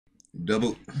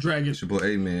Double Dragon. It's your boy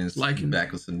AMENZ. Liking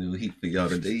back with some new heat for y'all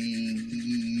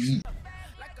today.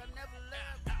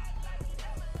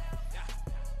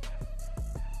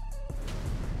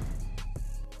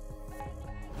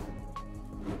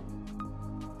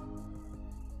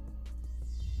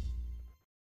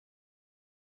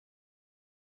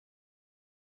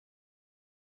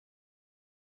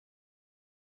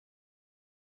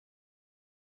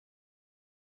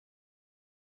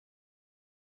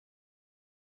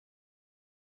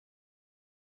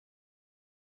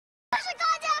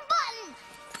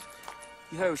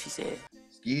 You heard what she said.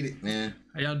 Let's get it, man.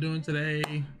 How y'all doing today?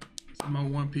 Some more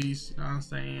One Piece, you know what I'm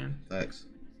saying? Thanks.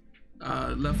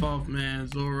 Left off, man.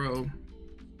 Zoro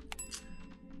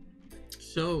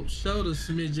showed a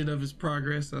smidgen of his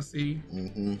progress. I see.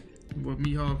 What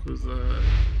Mihawk was,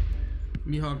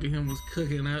 Mihawk and him was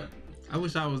cooking up. I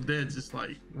wish I was dead, just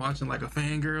like watching like a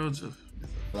fangirl, just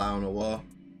fly on the wall.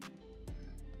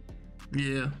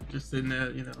 Yeah, just sitting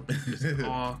there, you know, just in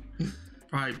awe.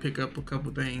 Probably pick up a couple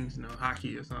things, you know,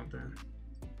 hockey or something.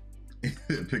 Pick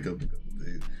up a couple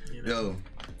things. You know? Yo,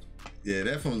 yeah,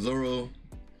 that from Zoro.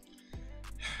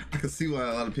 I can see why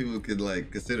a lot of people could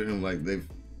like consider him like their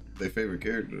favorite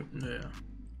character. Yeah,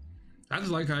 I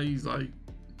just like how he's like.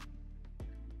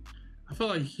 I feel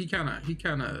like he kind of.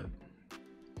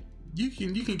 You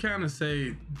can kind of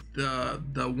say the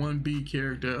 1B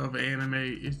character of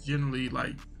anime is generally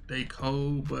like they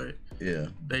cold, but yeah,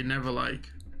 they never like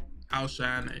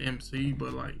outshine the MC.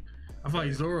 But like I feel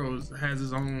like Zoro has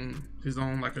his own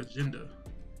like agenda.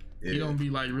 Yeah. He don't be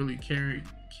like really caring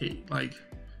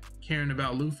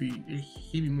about Luffy.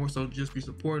 He be more so just be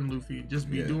supporting Luffy, just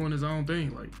be doing his own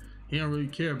thing. Like he don't really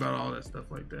care about all that stuff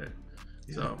like that.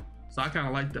 Yeah. So I kind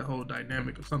of like the whole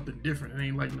dynamic of something different. It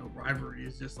ain't like no rivalry.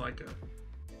 It's just like a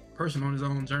person on his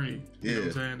own journey. You know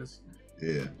what I'm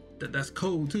saying? That's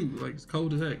cold too. Like it's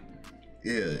cold as heck.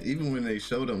 Yeah, even when they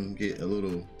show them get a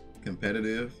little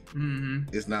competitive,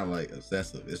 it's not like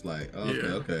obsessive. It's like, oh,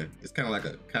 okay. It's kind of like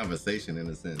a conversation in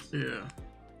a sense. Yeah.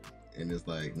 And it's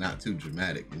like not too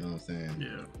dramatic. You know what I'm saying?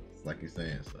 Yeah. It's like you're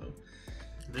saying. So.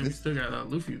 Then we still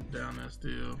got Luffy down there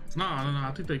still. No.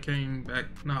 I think they came back.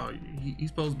 No, he's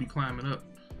supposed to be climbing up.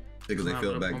 Because they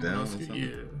fell back down or something?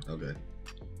 Yeah. Okay.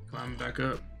 Climbing back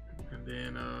up. And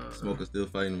then Smoker still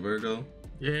fighting Virgo?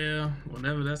 Yeah,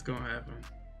 whenever that's gonna happen.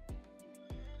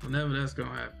 And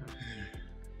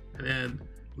then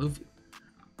Luffy,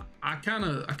 I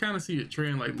kinda see a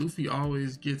trend, like Luffy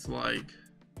always gets like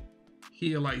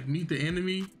he'll like meet the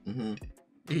enemy.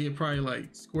 He'll probably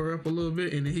like square up a little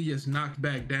bit, and then he gets knocked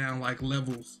back down like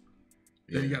levels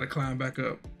that he got to climb back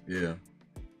up. Yeah,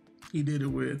 he did it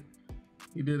with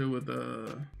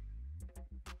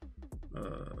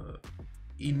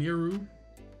Iniru.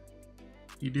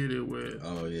 He did it with.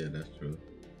 Oh yeah, that's true.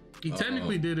 He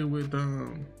technically did it with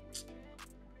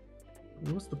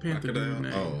what's the Panther dude's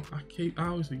name? I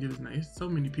always forget his name. It's so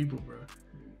many people, bro.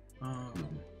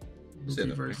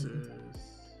 Luffy versus.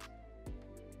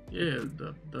 Yeah,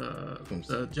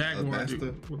 the Jaguar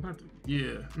dude. Well, not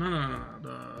no.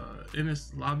 The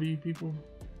Ennis Lobby people.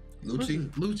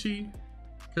 Lucci.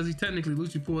 Because he technically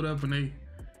Lucci pulled up and they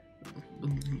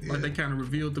like they kind of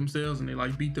revealed themselves and they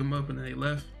like beat them up and then they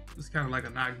left. It's kind of like a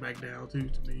knockback down too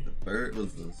to me. The bird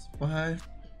was a spy.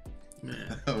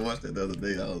 Man, I watched it the other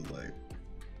day. I was like,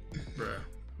 bruh.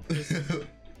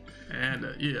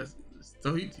 And yes,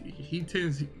 so he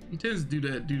tends to do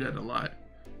that a lot.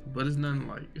 But it's nothing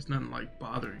like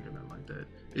bothering or nothing like that.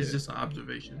 It's just an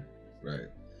observation. Right.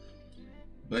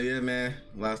 But yeah, man,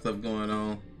 a lot of stuff going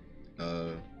on.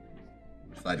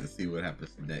 Excited to see what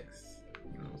happens next.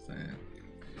 You know what I'm saying?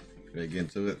 Ready to get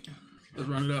into it? Let's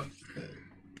run it up.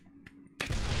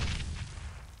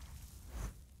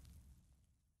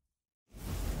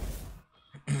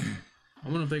 I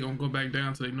wonder if they're gonna go back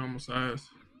down to their normal size.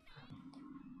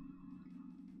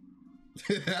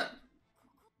 That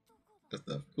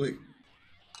stuff quick.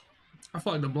 I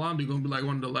feel like the Blondie gonna be like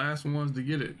one of the last ones to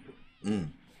get it.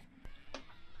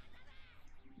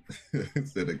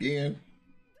 Said again.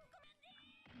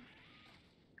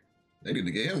 They need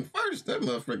to get him first. That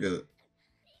motherfucker.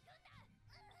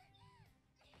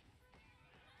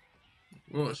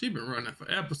 Well, she been running for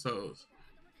episodes.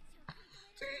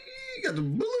 She got the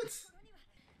bullets.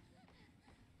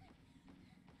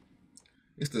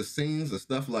 It's the scenes of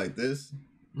stuff like this.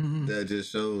 That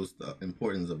just shows the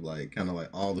importance of like kind of like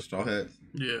all the Straw Hats.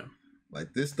 Yeah.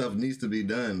 Like this stuff needs to be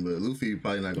done, but Luffy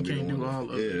probably not gonna be the one. Do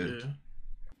all of it. Yeah.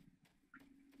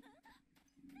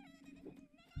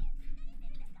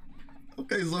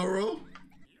 Okay, Zoro.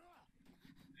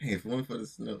 Hey, if one for the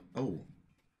snow. Oh.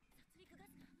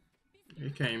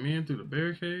 It came in through the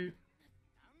barricade.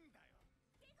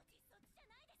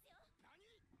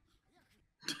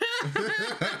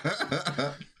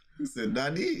 He said,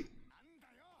 Nani?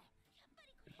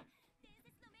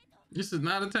 This is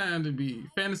not a time to be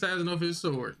fantasizing over his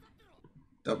sword.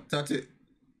 Don't touch it.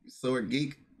 Sword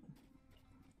geek.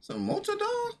 Some mocha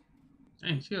dog?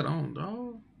 Dang, she got her own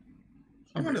dog.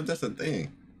 I wonder if that's a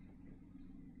thing.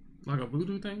 Like a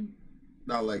voodoo thing?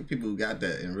 No, like people who got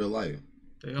that in real life.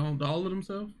 They own all of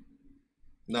themselves?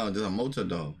 No, just a mocha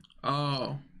dog.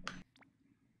 Oh.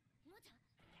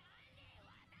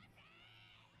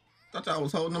 Thought I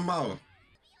was holding them off.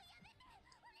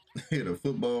 Hit a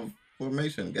football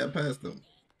formation, got past them.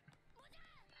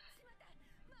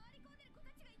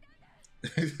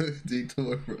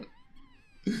 Detour, bro.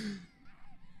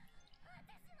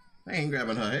 I ain't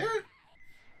grabbing her hair.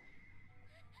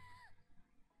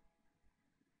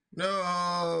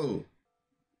 No.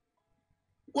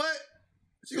 What?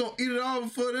 She gonna eat it all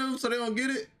for them so they don't get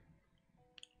it?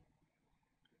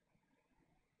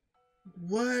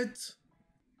 What?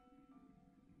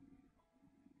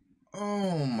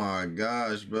 Oh my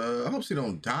gosh, bro. I hope she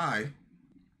don't die.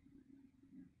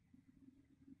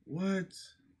 What?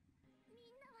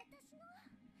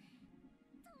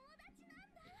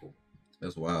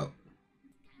 That's wild.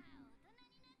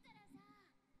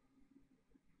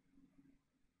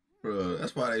 Bro,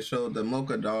 that's why they showed the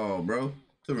mocha doll, bro.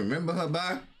 To remember her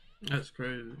by? That's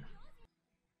crazy.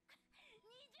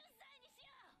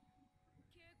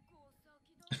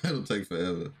 It'll take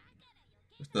forever.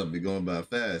 This stuff be going by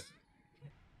fast.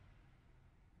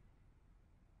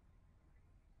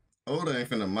 Oda ain't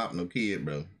finna mop no kid,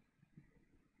 bro.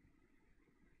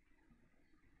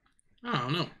 I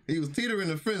don't know. He was teetering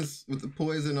the fence with the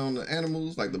poison on the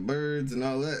animals, like the birds and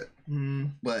all that.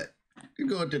 But you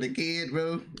go to the kid,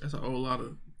 bro. That's a whole lot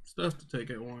of stuff to take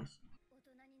at once.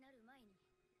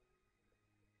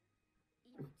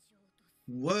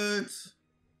 What?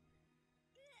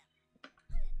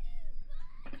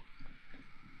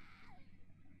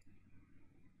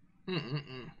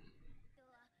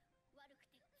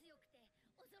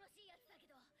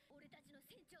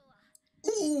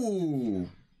 Ooh.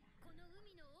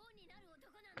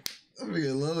 I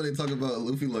freaking love when they talk about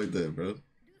Luffy like that, bro.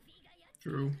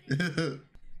 True.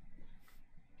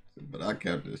 But I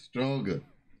kept it stronger.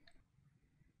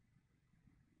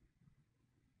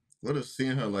 What if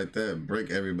seeing her like that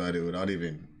break everybody without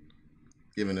even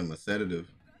giving them a sedative?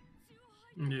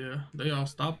 Yeah, they all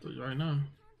stopped it right now.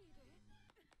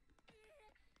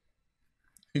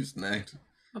 He snagged.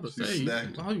 I was about to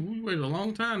say, we waited a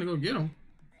long time to go get him.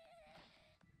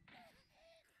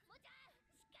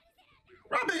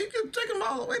 Robin, you can take him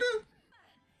all the way there.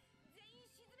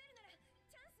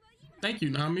 Thank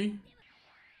you, Nami.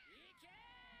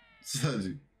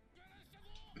 Sanji.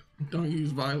 Don't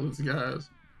use violence, guys.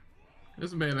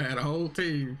 This man had a whole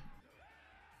team.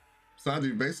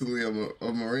 Sanji basically a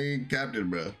Marine captain,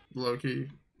 bro. Low key.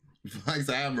 Vice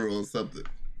Admiral or something.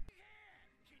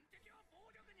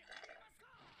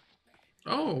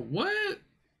 Oh, what?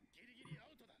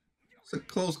 It's a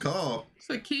close call. It's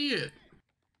a kid.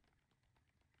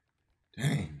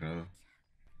 Dang, bro.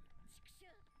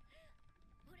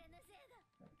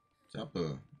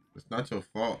 Chopper, it's not your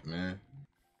fault, man.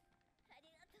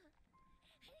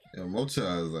 Yo,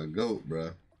 Mocha is a goat,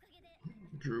 bro.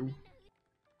 True.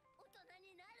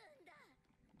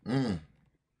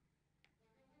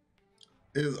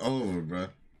 It's over, bro.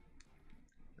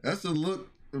 That's the look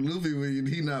of Luffy when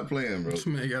he not playing, bro. This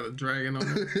man got a dragon on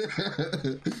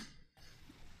him.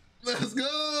 Let's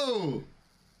go!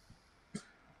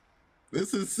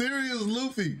 This is serious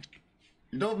Luffy.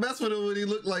 You don't mess with him when he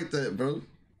look like that, bro.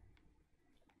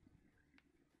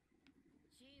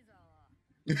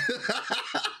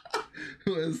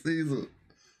 Where's Caesar?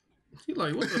 He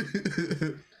like, what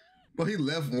the? But he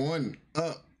left one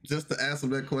up just to ask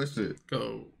him that question.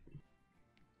 Go.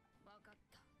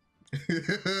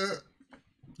 At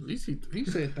least he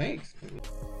said thanks.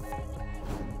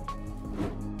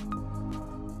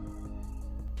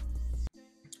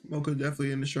 Mocha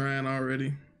definitely in the shrine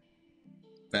already.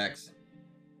 Facts.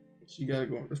 She gotta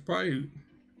go. That's probably,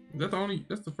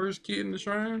 that's the first kid in the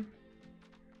shrine?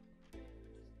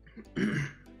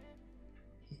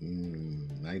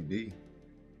 Might be.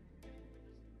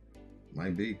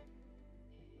 Might be.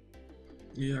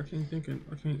 Yeah, I can't think of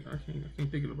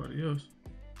anybody else.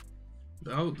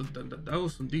 That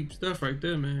was some deep stuff right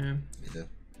there, man. Yeah.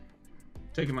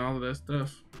 Taking all of that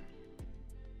stuff.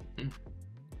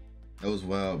 That was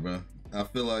wild, bro. I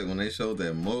feel like when they showed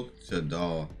that Mocha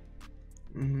doll,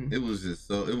 it was just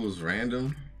it was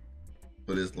random,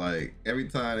 but it's like every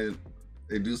time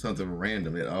they do something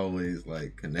random, it always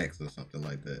like connects or something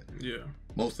like that. Yeah.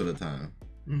 Most of the time.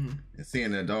 And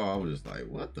seeing that doll, I was just like,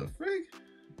 what the frick?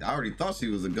 I already thought she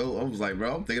was a goat. I was like,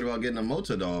 bro, I'm thinking about getting a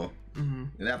Mocha doll.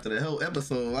 And after the whole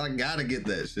episode, I gotta get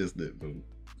that shit, bro.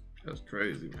 That's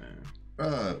crazy, man.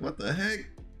 Bro, what the heck?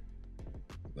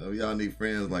 Well, y'all need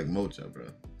friends like Mocha, bro.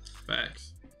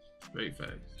 Facts. Straight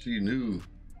facts. She knew.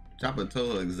 Chopper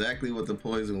told her exactly what the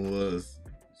poison was.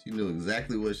 She knew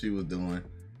exactly what she was doing.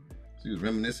 She was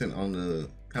reminiscent on the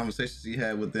conversation she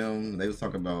had with them. They was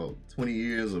talking about 20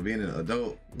 years of being an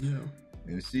adult. Yeah.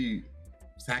 And she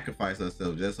sacrificed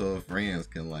herself just so her friends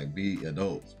can like be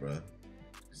adults, bro.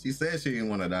 She said she didn't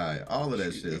want to die. All of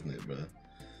that shit, isn't it, bro?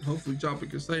 Hopefully Chopper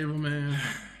can save her, man.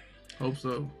 Hope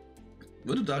so.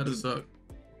 What the doctor suck?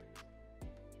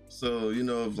 So, you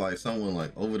know, if like someone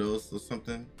like overdose or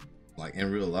something, like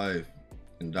in real life,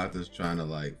 and doctors trying to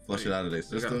like flush it out of their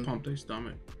system. They gotta pump their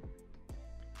stomach.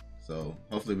 So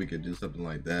hopefully we could do something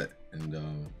like that. And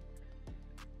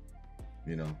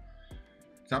you know,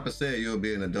 Chopper said you'll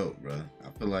be an adult, bro. I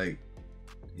feel like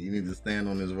he needs to stand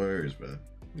on his words, bro.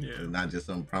 Yeah. It's not just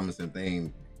some promising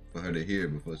thing for her to hear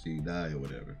before she died or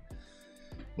whatever.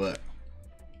 But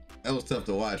that was tough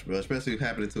to watch, bro. Especially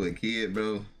happening to a kid,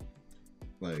 bro.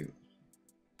 Like,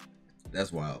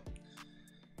 that's wild.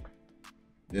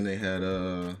 Then they had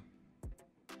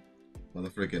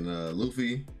motherfucking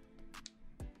Luffy.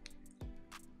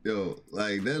 Yo,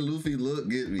 like that Luffy look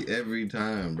gets me every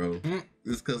time, bro.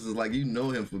 It's cause it's like you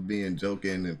know him for being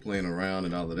joking and playing around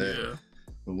and all of that. Yeah.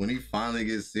 But when he finally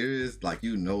gets serious, like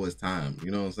you know it's time.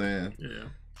 You know what I'm saying? Yeah.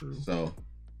 True. So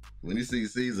when you see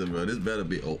Caesar, bro, this better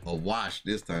be a wash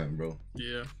this time, bro.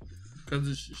 Yeah. Cause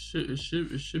it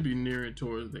should be nearing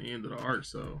towards the end of the arc,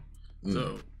 so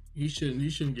he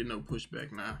shouldn't get no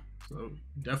pushback now. So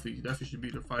definitely should be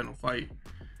the final fight.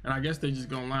 And I guess they just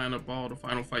gonna line up all the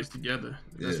final fights together.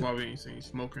 That's why we ain't seen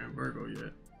Smoker and Virgo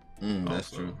yet. That's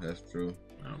true. That's true.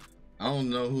 Yeah. I don't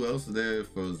know who else is there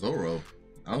for Zoro.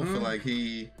 I don't feel like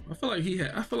he. I feel like he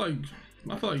had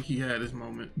his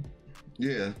moment.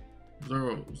 Yeah.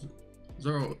 Zoro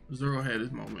had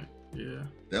his moment. Yeah.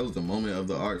 That was the moment of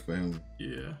the arc for him.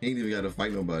 Yeah. He ain't even got to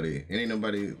fight nobody. Ain't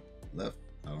nobody left.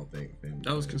 I don't think.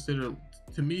 That was considered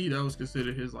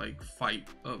his like fight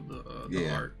of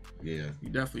the arc. Yeah. He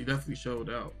definitely showed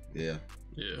out. Yeah.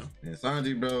 Yeah. And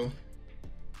Sanji, bro,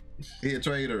 he a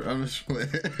traitor. I'm just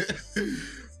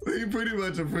he pretty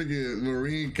much a freaking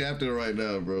Marine captain right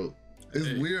now, bro.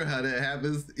 It's weird how that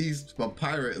happens. He's a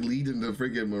pirate leading the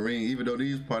freaking Marine, even though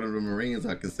these part of the Marines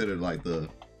are considered like the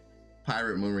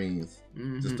pirate Marines.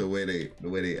 Just the way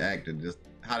they acted, just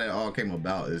how that all came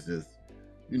about is just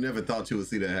you never thought you would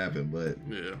see that happen, but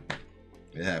yeah,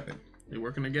 it happened. They're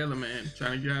working together, man,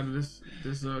 trying to get out of this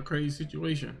crazy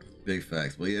situation. Big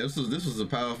facts. But yeah, this was a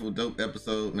powerful, dope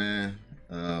episode, man.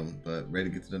 But ready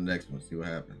to get to the next one, see what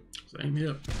happens. Same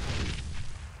here.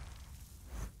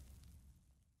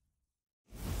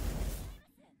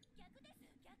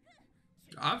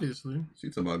 Obviously. She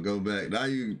talking about go back. Now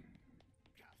you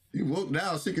woke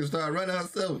now, she can start running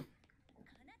herself.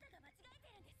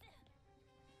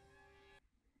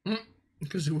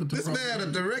 Because you went the this wrong man way. A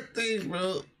direct thing,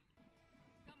 bro.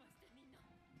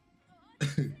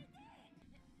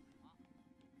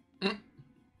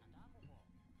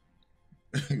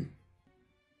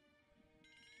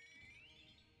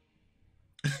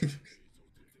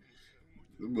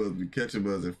 Must be catching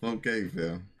us at 4K,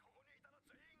 fam.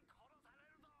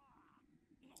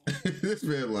 This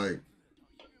man like,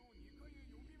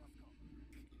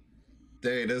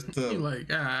 dang, that's tough. He like,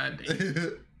 God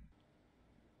dang.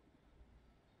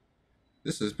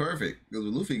 This is perfect because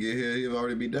when Luffy get here, he'll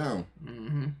already be down.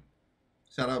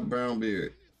 Shout out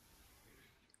Brownbeard.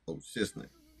 Oh, Shisney.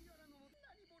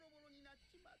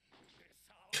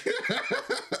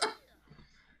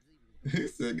 He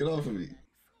said, "Get off of me."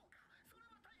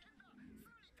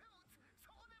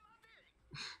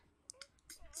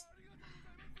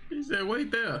 He said,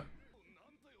 "Wait there."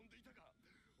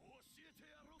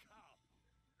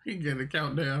 He get a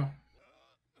countdown.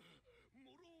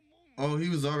 Oh, he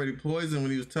was already poisoned when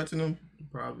he was touching him?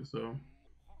 Probably so.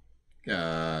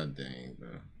 God dang, bro.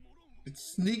 It's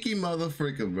sneaky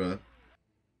motherfucker, bro.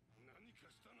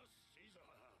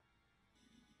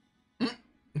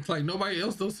 It's like nobody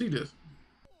else don't see this.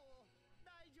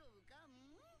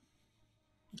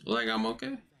 Like I'm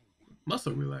okay.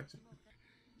 Muscle relaxing.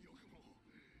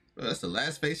 Bro, that's the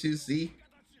last face you see.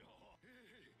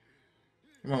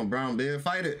 Come on, Brown Bear,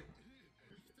 fight it.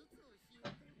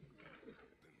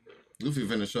 Luffy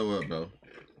finna show up, bro.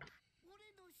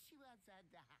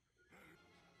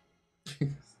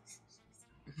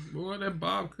 Boy, that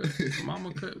Bob cut,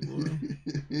 mama cut, boy.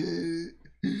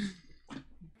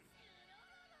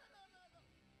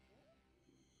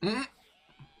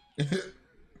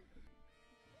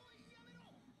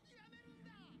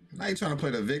 Now you trying to play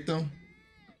the victim?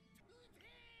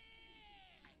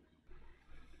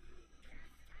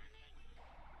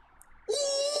 Ooh!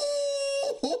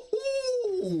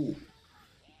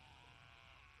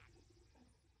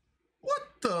 What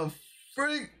the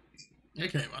freak?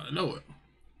 That came out of nowhere.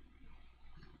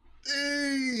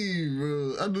 Hey,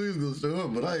 bro. I knew he was gonna show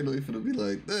up, but I didn't know he was gonna be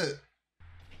like that.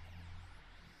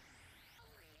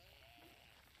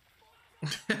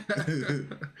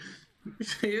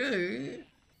 Yeah.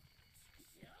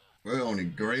 Bro, only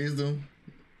grazed him.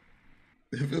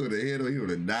 If it would have hit him, he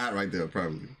would have died right there,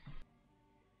 probably.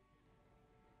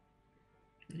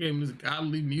 He gave him this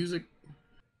godly music.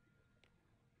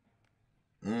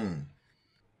 That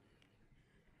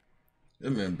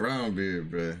man brown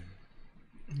beard, bro.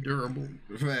 Durable.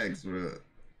 Facts, bro.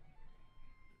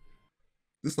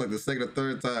 This is like the second or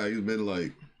third time he's been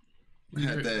like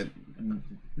had that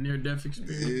near-death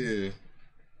experience. Yeah.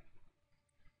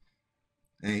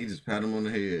 And he just pat him on the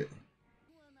head.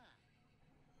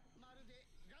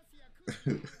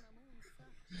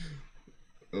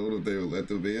 I wonder if they would let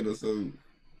them in or something.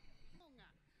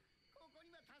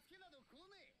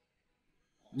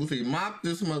 Luffy, mop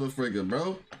this motherfucker,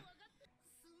 bro.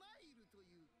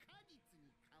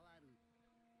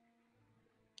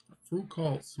 A fruit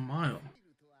called Smile.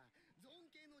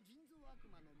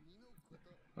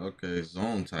 Okay,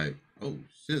 zone type. Oh,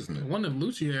 shiznit. I wonder if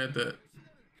Lucci had that.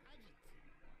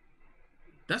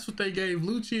 That's what they gave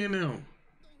Lucci and them.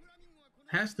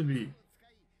 Has to be.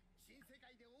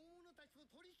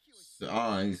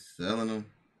 Oh, he's selling them.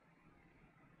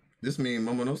 This means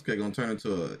Momonosuke gonna turn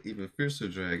into an even fiercer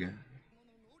dragon.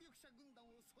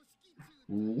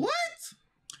 What?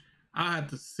 I had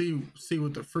to see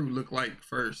what the fruit looked like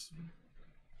first.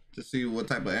 To see what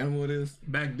type of animal it is?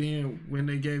 Back then, when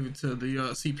they gave it to the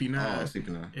CP9. Oh,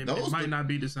 CP9. It might not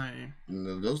be the same.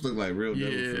 Those look like real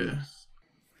devil fruits.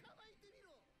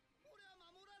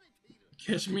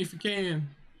 Catch me if you can.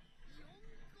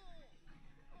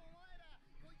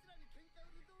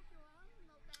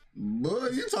 Boy,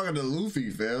 you talking to Luffy,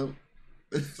 fam.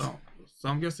 So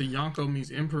I'm guessing Yonko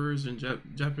means emperors in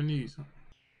Japanese.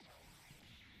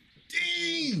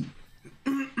 Dang!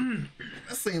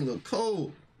 That scene look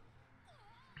cold.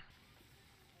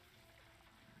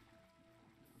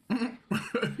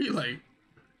 He like,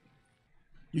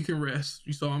 you can rest.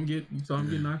 You saw him get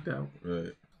knocked out.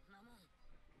 Right.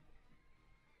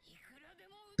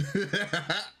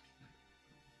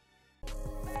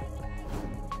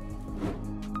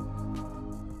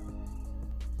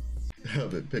 I've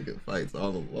been picking fights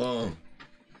all along.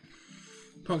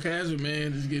 Punk Hazard,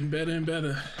 man, is getting better and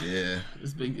better. Yeah.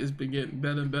 It's been getting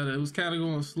better and better. It was kind of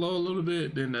going slow a little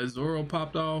bit, then that Zoro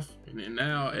popped off, and then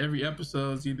now every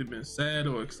episode's either been sad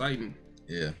or exciting.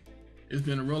 Yeah. It's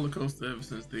been a roller coaster ever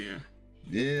since then.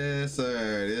 Yes,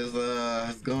 sir.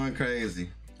 It's going crazy.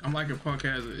 I'm liking Punk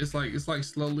Hazard. It's like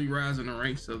slowly rising the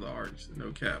ranks of the arcs.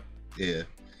 No cap. Yeah.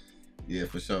 Yeah,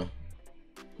 for sure.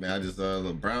 Man, I just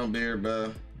the brown beard,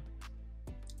 bro.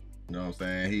 You know what I'm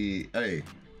saying? I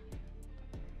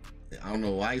don't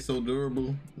know why he's so durable.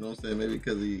 You know what I'm saying? Maybe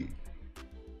because I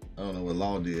don't know what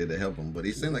Law did to help him, but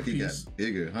he seemed like he got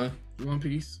bigger, huh? One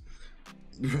Piece.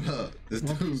 Bro, this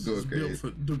dude's going crazy.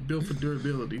 Built for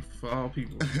durability for all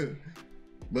people.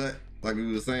 But like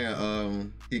we were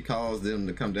saying, he caused them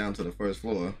to come down to the first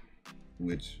floor,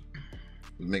 which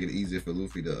would make it easier for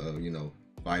Luffy to,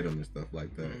 fight him and stuff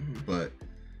like that. Mm-hmm. But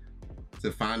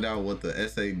to find out what the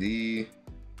SAD,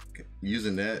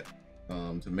 using that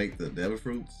to make the devil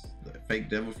fruits, the fake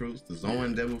devil fruits, the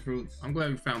Zoan devil fruits. I'm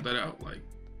glad we found that out like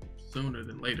sooner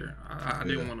than later. I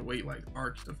didn't want to wait like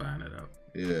arcs to find that out.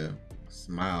 Yeah,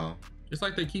 smile. It's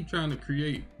like they keep trying to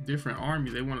create different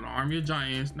armies. They want an army of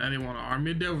giants, now they want an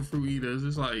army of devil fruit eaters.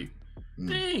 It's like,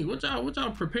 dang, what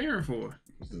y'all preparing for?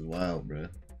 This is wild, bro.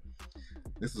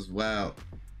 This is wild.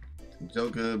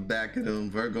 Joker back at him,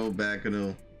 Virgo back at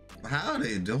him. How are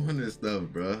they doing this stuff,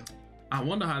 bro? I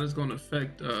wonder how this gonna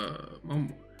affect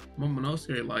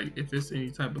Momonosuke, like if it's any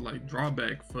type of like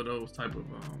drawback for those type of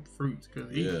fruits,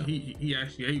 because he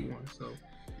actually ate one. So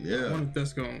yeah, I wonder if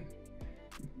that's gonna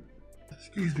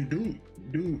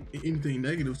do anything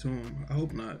negative to him. I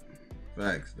hope not.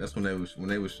 Facts. That's when they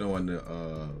were showing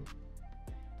the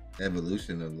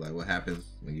evolution of like what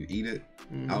happens when you eat it.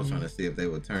 I was trying to see if they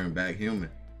would turn back human,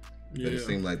 but it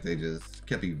seemed like they just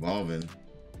kept evolving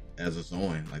as a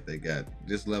Zoan. Like they got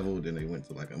this level, then they went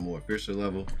to like a more fiercer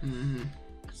level.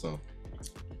 So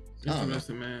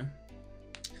interesting, man.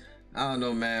 I don't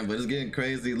know, man, but it's getting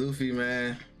crazy. Luffy,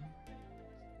 man,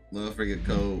 love freaking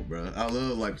cold, bro. I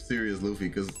love like serious Luffy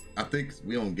because I think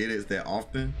we don't get it that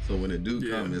often. So when it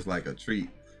do come, it's like a treat.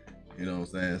 You know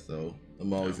what I'm saying? So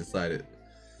I'm always excited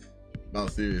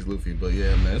about serious Luffy. But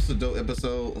yeah, man, it's a dope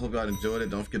episode. Hope y'all enjoyed it.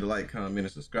 Don't forget to like, comment,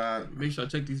 and subscribe. Make sure I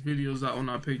check these videos out on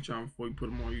our Patreon before you put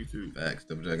them on YouTube. Facts.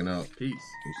 Double checking out.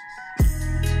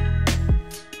 Peace.